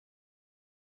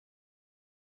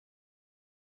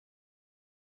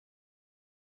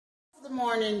Good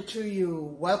morning to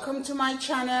you. Welcome to my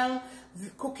channel,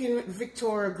 Cooking with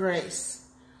Victoria Grace.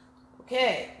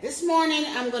 Okay, this morning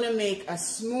I'm going to make a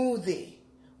smoothie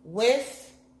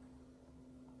with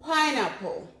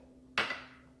pineapple,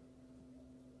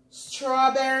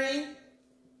 strawberry,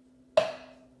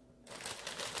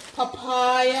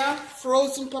 papaya,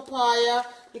 frozen papaya,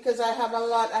 because I have a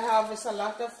lot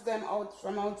of them out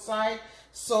from outside,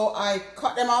 so I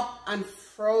cut them up and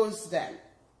freeze them,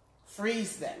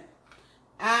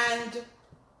 and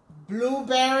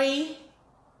blueberry,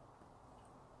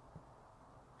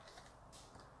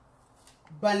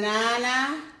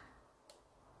 banana,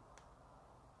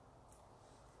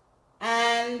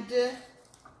 and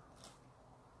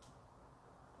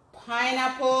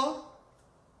pineapple.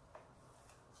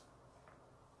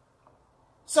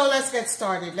 So let's get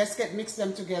started. Let's mix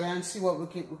them together and see what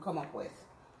we come up with.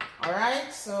 All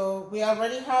right, so we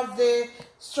already have the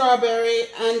strawberry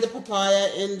and the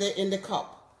papaya in the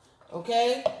cup.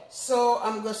 Okay, so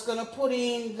I'm just gonna put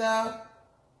in the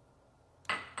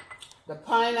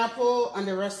pineapple and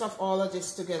the rest of all of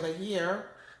this together here.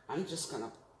 I'm just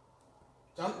gonna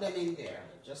dump them in there,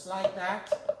 just like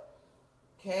that.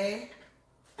 Okay,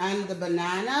 and the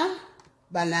banana,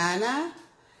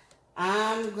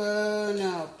 I'm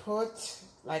gonna put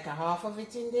like a half of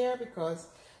it in there because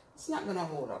it's not gonna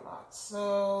hold a lot.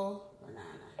 So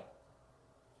banana.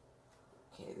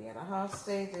 Okay, the other half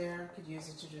stay there. Could use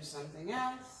it to do something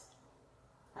else.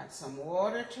 Add some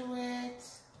water to it.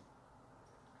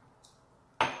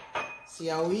 See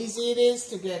how easy it is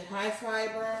to get high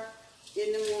fiber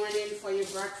in the morning for your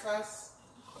breakfast.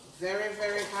 Very,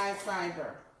 very high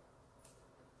fiber.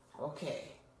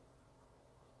 Okay.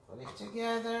 Put it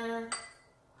together.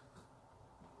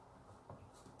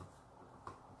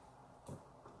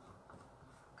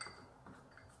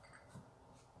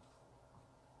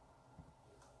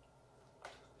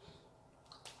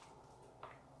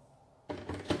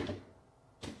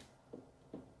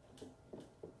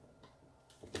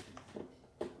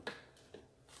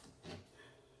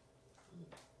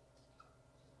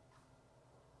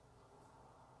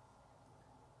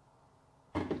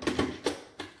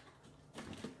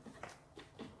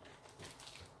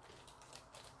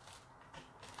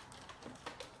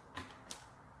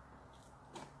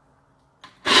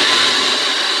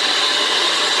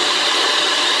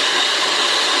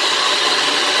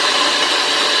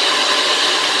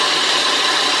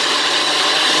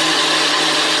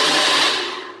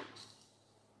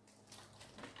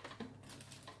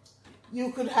 You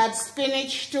could add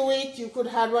spinach to it. You could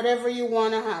add whatever you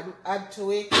want to add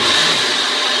to it.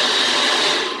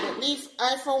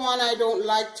 I, for one, I don't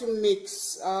like to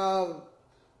mix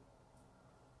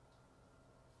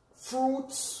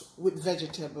fruits with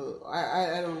vegetable.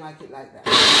 I don't like it like that.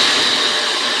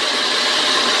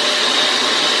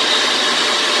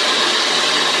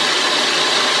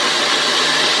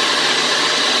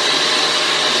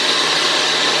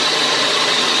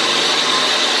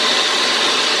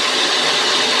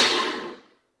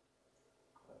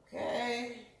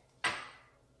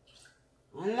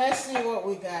 And let's see what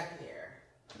we got here.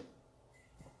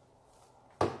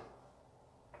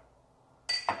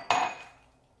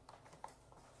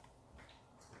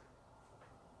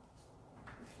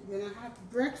 We're gonna have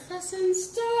breakfast in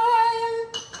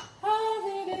style.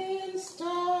 Have it in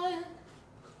style.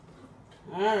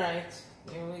 All right,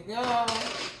 here we go.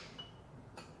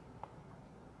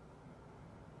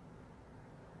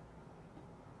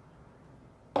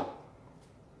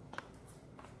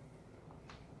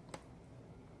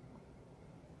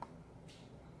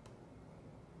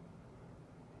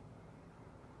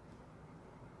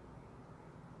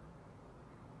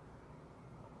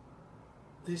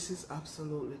 This is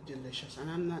absolutely delicious, and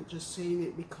I'm not just saying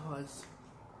it because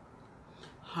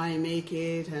I make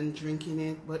it and drinking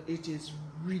it, but it is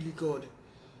really good.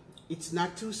 It's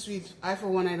not too sweet. I, for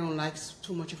one, I don't like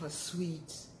too much of a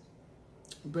sweet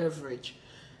beverage,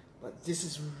 but this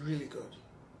is really good.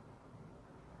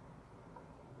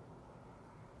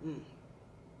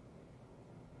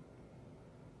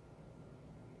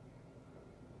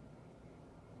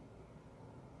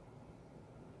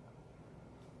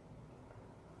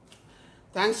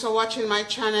 Thanks for watching my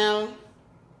channel.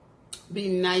 Be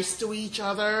nice to each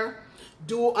other.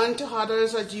 Do unto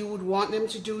others as you would want them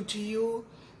to do to you.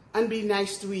 And be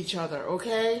nice to each other,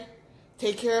 okay?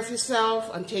 Take care of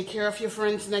yourself and take care of your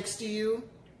friends next to you.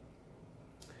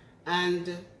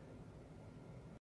 And